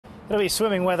It'll be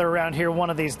swimming weather around here one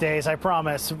of these days, I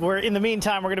promise. In the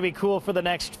meantime, we're going to be cool for the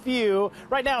next few.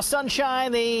 Right now,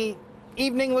 sunshine. The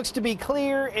evening looks to be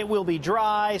clear. It will be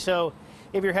dry, so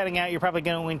if you're heading out, you're probably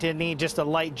going to need just a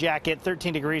light jacket.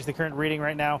 13 degrees, the current reading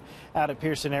right now out at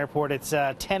Pearson Airport. It's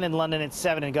 10 in London, it's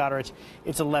 7 in Goderich,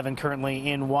 it's 11 currently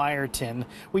in Wyerton.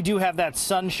 We do have that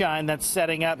sunshine that's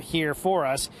setting up here for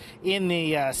us in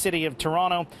the city of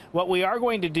Toronto. What we are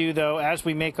going to do, though, as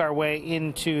we make our way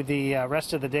into the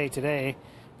rest of the day today,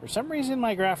 for some reason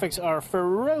my graphics are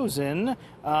frozen,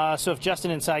 so if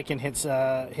Justin inside can hit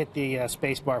the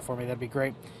space bar for me, that'd be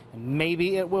great. And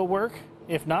maybe it will work.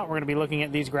 If not, we're going to be looking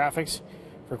at these graphics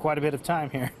for quite a bit of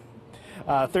time here.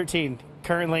 13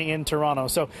 currently in Toronto.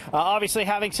 So obviously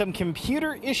having some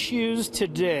computer issues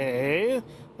today.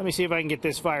 Let me see if I can get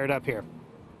this fired up here.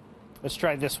 Let's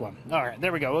try this one. All right,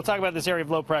 there we go. We'll talk about this area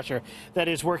of low pressure that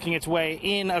is working its way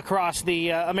in across the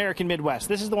American Midwest.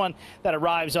 This is the one that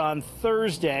arrives on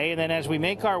Thursday, and then as we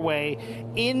make our way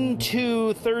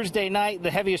into Thursday night,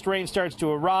 the heaviest rain starts to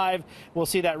arrive. We'll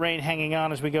see that rain hanging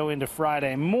on as we go into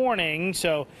Friday morning.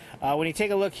 So when you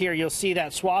take a look here, you'll see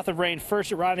that swath of rain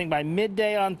first arriving by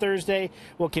midday on Thursday.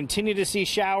 We'll continue to see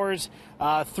showers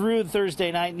through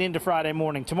Thursday night and into Friday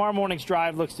morning. Tomorrow morning's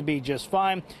drive looks to be just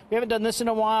fine. We haven't done this in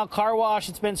a while. Car wash,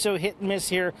 it's been so hit and miss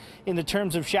here in the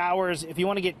terms of showers. If you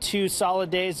want to get 2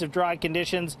 solid days of dry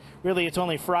conditions, really it's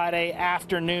only Friday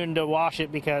afternoon to wash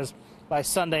it because by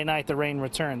Sunday night the rain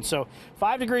returns. So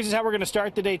 5 degrees is how we're going to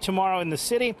start the day tomorrow in the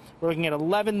city. We're looking at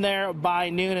 11 there by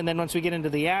noon, and then once we get into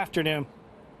the afternoon,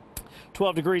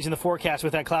 12 degrees in the forecast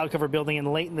with that cloud cover building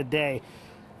in late in the day.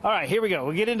 All right, here we go.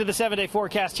 We'll get into the 7-day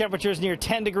forecast. Temperatures near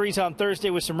 10 degrees on Thursday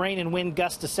with some rain and wind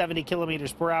gusts to 70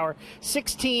 kilometers per hour.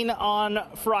 16 on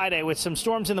Friday with some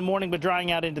storms in the morning but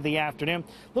drying out into the afternoon.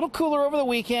 A little cooler over the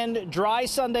weekend, dry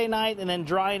Sunday night, and then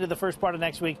dry into the first part of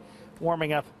next week,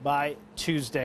 warming up by Tuesday.